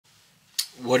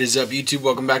What is up, YouTube?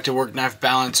 Welcome back to Work Knife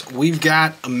Balance. We've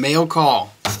got a mail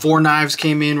call. 4 knives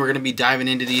came in. We're going to be diving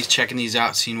into these, checking these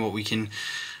out, seeing what we can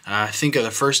think of the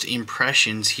first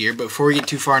impressions here. But before we get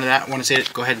too far into that, I want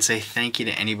to go ahead and say thank you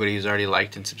to anybody who's already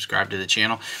liked and subscribed to the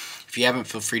channel. If you haven't,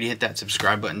 feel free to hit that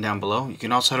subscribe button down below. You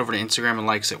can also head over to Instagram and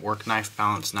likes at Work Knife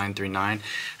Balance 939.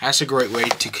 That's a great way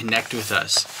to connect with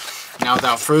us. Now,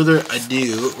 without further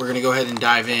ado, we're going to go ahead and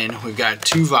dive in. We've got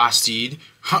 2 Vosteed.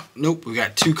 We've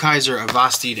got 2 Kaiser, a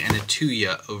Vosteed, and a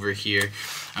Tuya over here.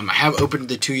 I have opened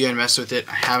the Tuya and messed with it.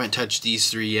 I haven't touched these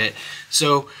 3 yet.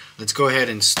 So let's go ahead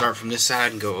and start from this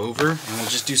side and go over. And we'll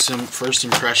just do some first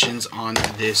impressions on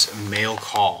this mail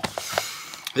call.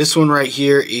 This one right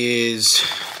here is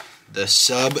the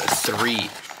Sub 3.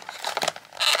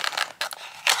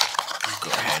 I'll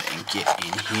go ahead and get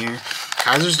in here.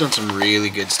 Kaiser's done some really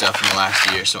good stuff in the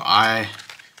last year, so I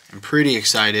am pretty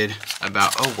excited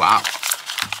about, oh wow,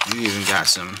 we even got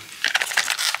some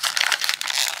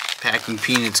packing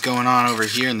peanuts going on over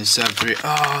here in the Sub 3.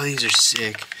 Oh, these are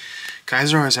sick.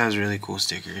 Kaiser always has really cool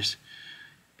stickers.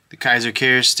 The Kaiser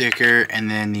Cares sticker and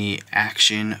then the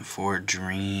Action for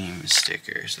Dream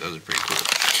sticker. So those are pretty cool.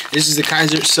 This is the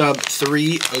Kaiser Sub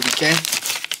 3 OBK.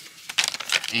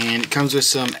 And it comes with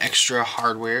some extra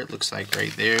hardware, it looks like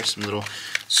right there. Some little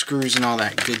screws and all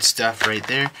that good stuff right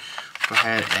there. Go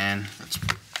ahead and let's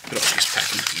put all these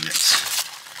packing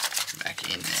peanuts back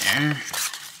in there.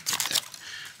 Get that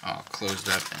all closed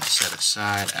up and set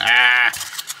aside.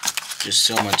 Just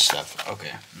so much stuff.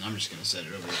 Okay, I'm just going to set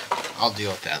it over there. I'll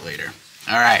deal with that later.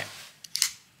 Alright.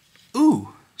 Ooh,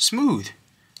 smooth.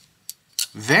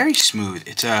 Very smooth.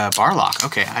 It's a bar lock.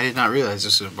 Okay, I did not realize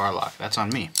this was a bar lock. That's on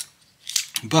me.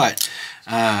 But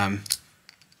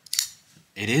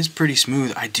it is pretty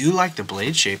smooth. I do like the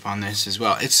blade shape on this as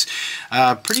well. It's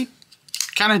pretty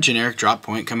kind of generic drop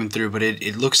point coming through, but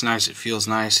it looks nice. It feels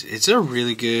nice. It's a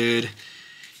really good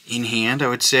in hand, I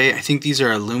would say. I think these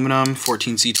are aluminum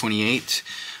 14C28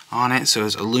 on it. So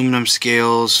it's aluminum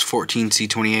scales,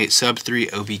 14C28, Sub 3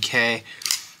 OBK,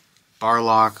 bar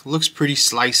lock. Looks pretty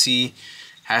slicey.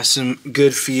 Has some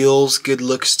good feels, good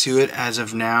looks to it as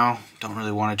of now. Don't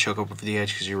really want to choke up over the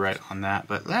edge because you're right on that.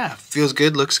 But yeah, feels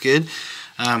good, looks good.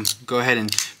 Go ahead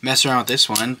and mess around with this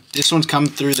one. This one's come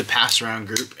through the pass around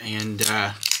group. And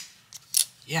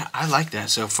yeah, I like that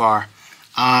so far.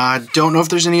 Don't know if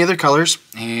there's any other colors.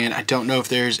 And I don't know if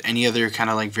there's any other kind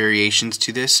of like variations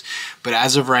to this. But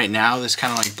as of right now, this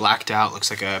kind of like blacked out.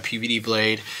 Looks like a PVD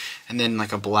blade. And then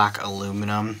like a black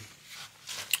aluminum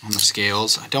on the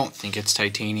scales. I don't think it's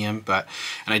titanium, and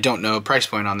I don't know price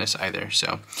point on this either.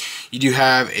 So you do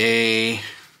have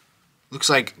looks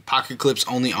like pocket clips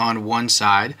only on one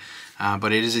side,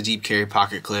 but it is a deep carry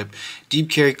pocket clip. Deep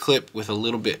carry clip with a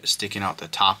little bit sticking out the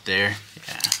top there.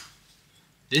 Yeah.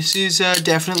 This is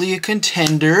definitely a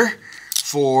contender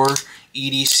for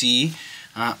EDC.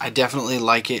 I definitely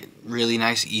like it. Really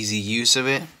nice, easy use of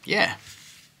it. Yeah.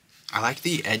 I like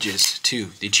the edges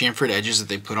too. The chamfered edges that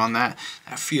they put on that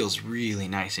feels really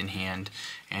nice in hand.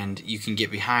 And you can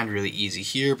get behind really easy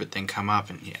here, but then come up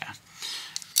and yeah.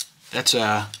 That's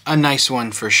a nice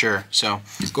one for sure. So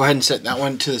go ahead and set that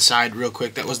one to the side real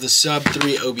quick. That was the Sub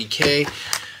 3 OBK.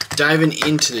 Diving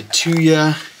into the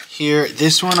Tuya here.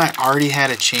 This one I already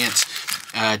had a chance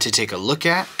to take a look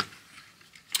at.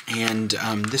 And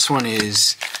this one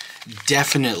is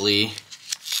definitely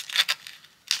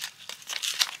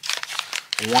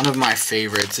one of my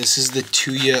favorites. This is the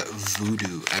Tuya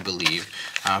Voodoo, I believe,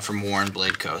 from Warren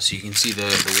Blade Co. So you can see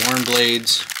the Warren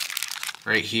Blades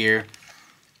right here.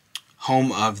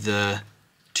 Home of the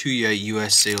Tuya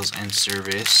US Sales and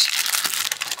Service.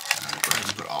 Go ahead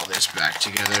and put all this back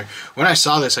together. When I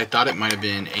saw this, I thought it might have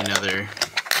been another,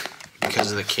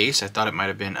 because of the case, I thought it might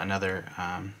have been another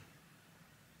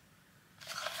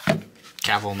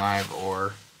Caval knife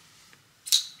or,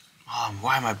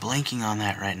 why am I blanking on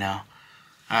that right now?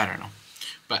 I don't know.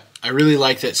 But I really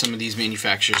like that some of these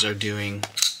manufacturers are doing,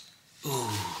 ooh,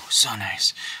 so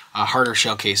nice, harder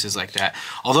shell cases like that.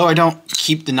 Although I don't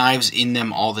keep the knives in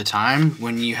them all the time,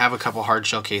 when you have a couple hard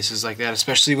shell cases like that,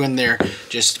 especially when they're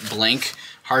just blank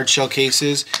hard shell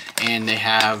cases and they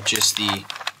have just the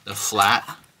flat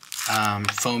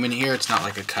foam in here, it's not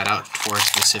like a cutout for a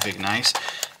specific knife.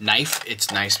 It's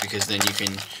nice because then you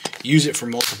can use it for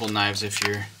multiple knives if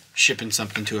you're shipping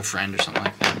something to a friend or something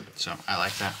like that. So I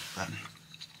like that. But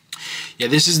yeah,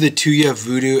 this is the Tuya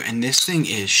Voodoo, and this thing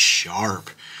is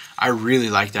sharp. I really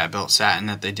like that belt satin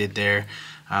that they did there.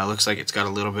 Looks like it's got a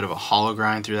little bit of a hollow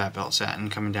grind through that belt satin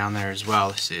coming down there as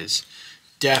well. This is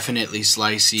definitely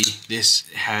slicey. This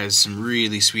has some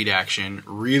really sweet action.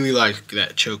 Really like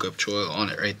that choke up choil on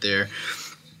it right there.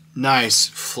 Nice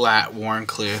flat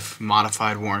Wharncliffe,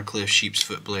 modified Wharncliffe sheep's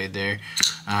foot blade there.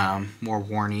 More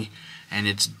Warny. And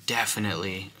it's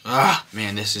definitely,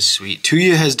 man, this is sweet.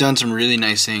 Tuya has done some really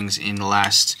nice things in the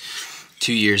last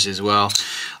 2 years as well.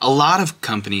 A lot of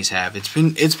companies have.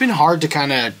 It's been hard to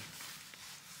kind of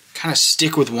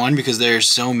stick with one because there's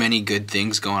so many good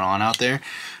things going on out there.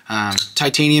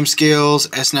 Titanium scales,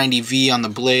 S90V on the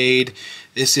blade.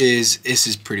 This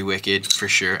is pretty wicked for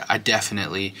sure. I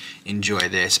definitely enjoy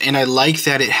this, and I like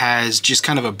that it has just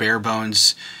kind of a bare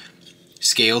bones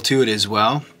scale to it as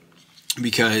well,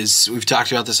 because we've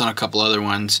talked about this on a couple other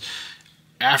ones.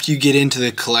 After you get into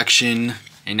the collection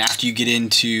and after you get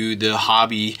into the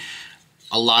hobby,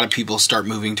 a lot of people start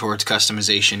moving towards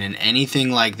customization, and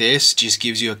anything like this just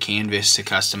gives you a canvas to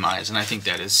customize, and I think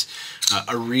that is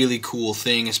a really cool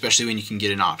thing, especially when you can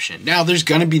get an option. Now, there's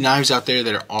going to be knives out there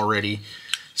that are already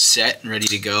set and ready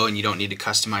to go and you don't need to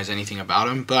customize anything about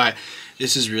them, but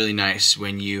this is really nice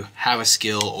when you have a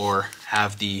skill or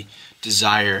have the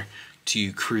desire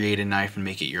to create a knife and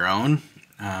make it your own.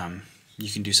 You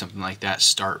can do something like that.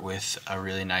 Start with a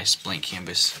really nice blank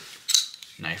canvas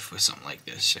knife with something like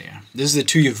this. So yeah, this is the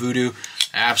Tuya Voodoo.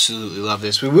 I absolutely love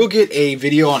this. We will get a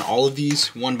video on all of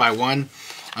these one by one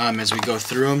as we go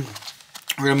through them.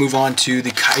 We're gonna move on to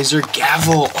the Kaiser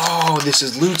Gavel. Oh, this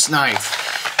is Lute's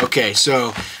knife. Okay,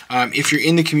 so if you're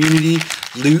in the community,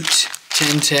 Lute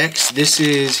 10 Tex, this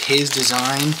is his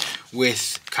design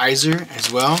with Kaiser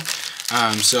as well.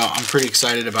 So I'm pretty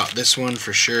excited about this one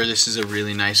for sure. This is a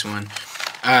really nice one.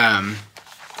 Yeah,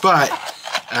 let's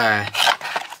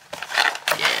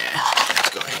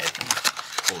go ahead and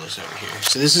pull this over here.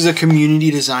 So this is a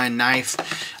community design knife.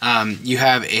 You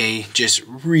have a just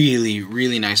really,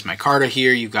 really nice micarta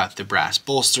here. You've got the brass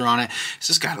bolster on it. This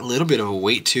has got a little bit of a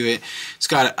weight to it. It's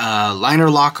got a liner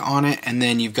lock on it, and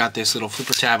then you've got this little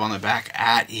flipper tab on the back.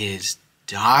 That is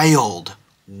dialed.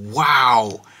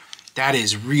 Wow. That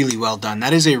is really well done.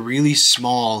 That is a really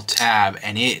small tab,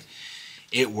 and it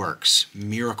works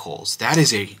miracles. That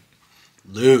is a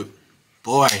Lute.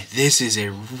 Boy, this is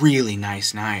a really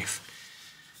nice knife.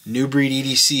 New Breed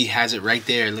EDC has it right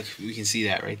there. Look, we can see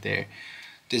that right there.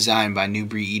 Designed by New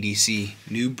Breed EDC.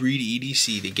 New Breed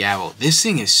EDC, the gavel. This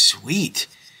thing is sweet.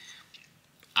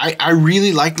 I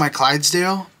really like my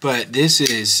Clydesdale, but this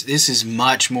is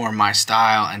much more my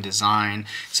style and design.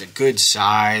 It's a good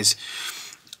size.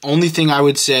 Only thing I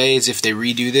would say is if they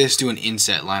redo this, do an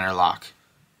inset liner lock.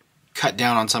 Cut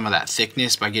down on some of that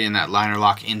thickness by getting that liner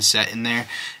lock inset in there,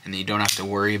 and then you don't have to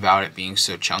worry about it being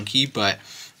so chunky, but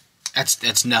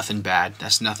that's nothing bad.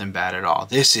 That's nothing bad at all.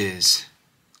 This is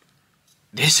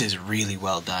really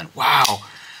well done. Wow.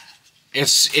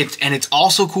 And it's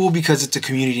also cool because it's a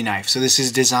community knife. So this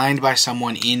is designed by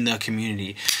someone in the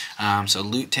community. So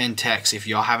Lute 10 Tex, if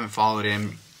y'all haven't followed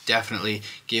him, definitely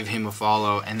give him a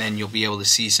follow, and then you'll be able to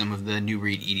see some of the New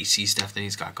Breed EDC stuff that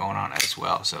he's got going on as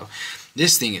well. So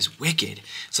this thing is wicked.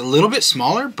 It's a little bit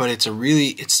smaller, but it's a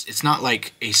really it's not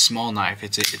like a small knife.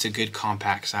 It's a good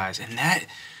compact size. And that,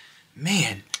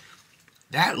 man,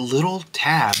 that little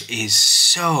tab is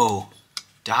so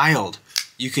dialed.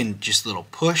 You can just little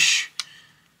push,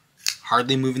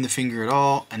 hardly moving the finger at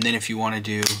all, and then if you want to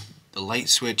do the light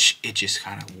switch, it just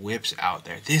kind of whips out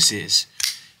there. This is,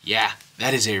 yeah,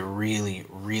 that is a really,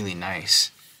 really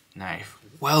nice knife.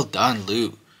 Well done,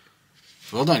 Lute.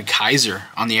 Well done, Kaiser,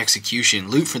 on the execution.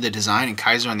 Lute for the design and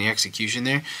Kaiser on the execution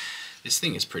there. This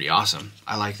thing is pretty awesome.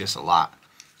 I like this a lot.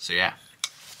 So yeah.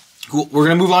 Cool. We're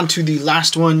going to move on to the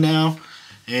last one now.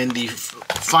 And the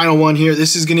final one here.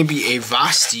 This is going to be a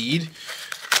Vastid.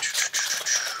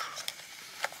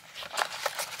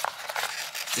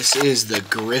 This is the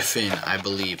Griffin, I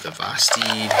believe. The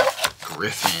Vastid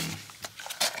Griffin.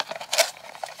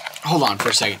 Hold on for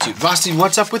a second, too. Vastid,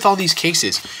 what's up with all these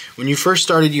cases? When you first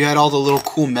started, you had all the little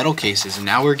cool metal cases, and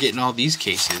now we're getting all these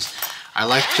cases. I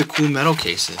like the cool metal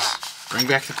cases. Bring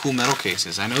back the cool metal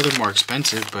cases. I know they're more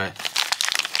expensive, but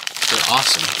they're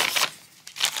awesome.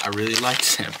 I really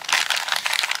liked them.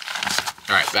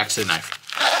 Alright, back to the knife.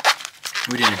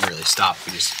 We didn't really stop,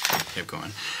 we just kept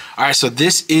going. Alright, so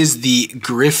this is the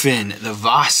Griffin, the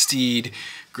Vastid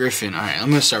Griffin. Alright, I'm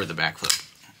going to start with the back flip.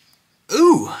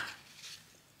 Ooh!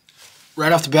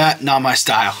 Right off the bat, not my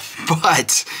style,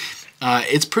 but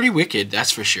it's pretty wicked,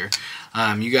 that's for sure.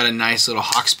 You got a nice little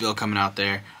hawksbill coming out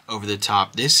there over the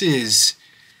top. This is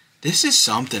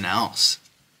something else.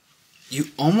 You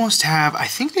almost have, I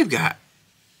think they've got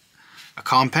a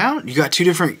compound. You got two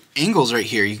different angles right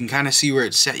here. You can kind of see where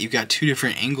it's set. You've got two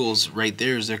different angles right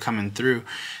there as they're coming through.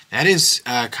 That is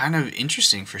kind of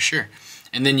interesting for sure.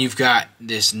 And then you've got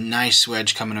this nice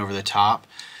wedge coming over the top.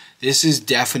 This is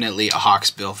definitely a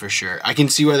Hawksbill for sure. I can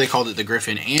see why they called it the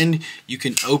Griffin, and you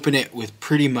can open it with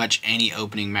pretty much any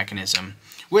opening mechanism,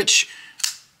 which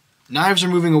knives are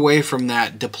moving away from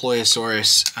that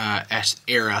Diplosaurus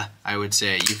era, I would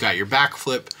say. You've got your back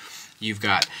flip, you've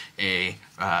got a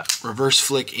reverse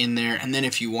flick in there, and then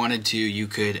if you wanted to, you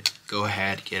could go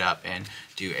ahead, get up, and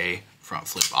do a front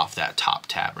flip off that top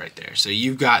tab right there. So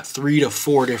you've got 3 to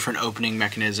 4 different opening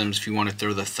mechanisms if you want to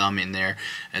throw the thumb in there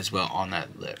as well on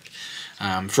that lip.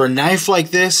 For a knife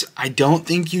like this, I don't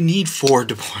think you need 4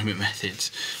 deployment methods.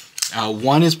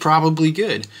 1 is probably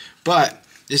good, but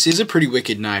this is a pretty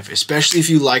wicked knife, especially if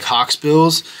you like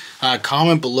Hawksbills.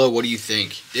 Comment below, what do you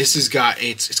think? This has got,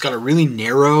 it's got a really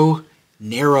narrow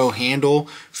handle,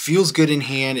 feels good in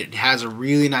hand. It has a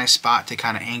really nice spot to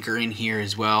kind of anchor in here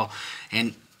as well,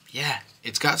 and yeah,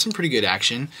 it's got some pretty good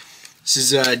action. This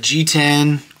is a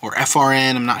G10 or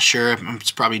FRN, I'm not sure.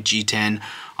 It's probably G10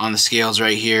 on the scales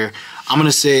right here. I'm going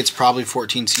to say it's probably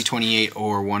 14C28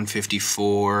 or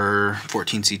 154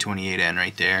 14C28N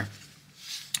right there.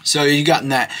 So you got in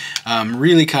that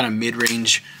really kind of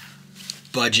mid-range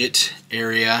budget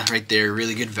area right there.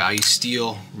 Really good value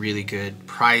steel, really good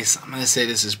price. I'm going to say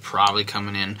this is probably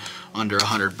coming in under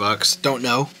 $100. Don't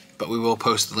know, but we will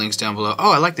post the links down below.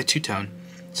 Oh, I like the two-tone.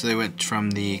 So they went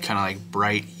from the kind of like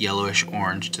bright yellowish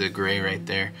orange to the gray right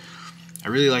there. I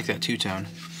really like that two-tone.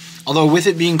 Although with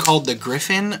it being called the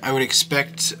Griffin, I would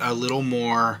expect a little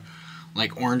more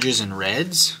like oranges and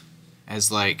reds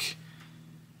as like,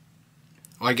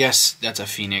 well, I guess that's a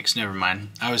Phoenix. Never mind.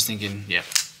 I was thinking, yep,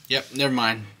 never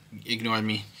mind. Ignore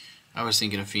me. I was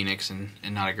thinking of Phoenix and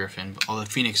not a Griffin. Although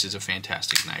Phoenix is a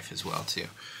fantastic knife as well too.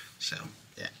 So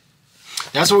yeah,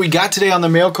 that's what we got today on the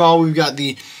mail call. We've got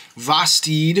the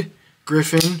Vastid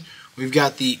Griffin, we've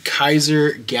got the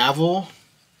Kaiser Gavel,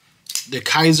 the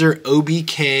Kaiser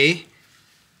OBK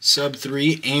Sub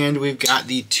 3, and we've got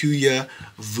the Tuya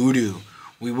Voodoo.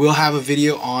 We will have a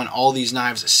video on all these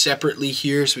knives separately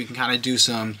here, so we can kind of do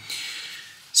some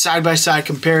side-by-side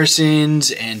comparisons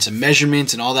and some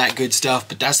measurements and all that good stuff,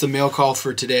 but that's the mail call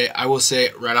for today. I will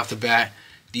say right off the bat,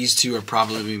 these two are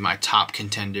probably my top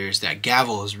contenders. That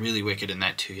Gavel is really wicked, and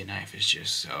that Tuya knife is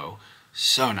just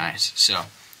so nice. So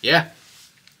yeah,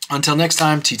 until next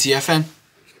time, TTFN.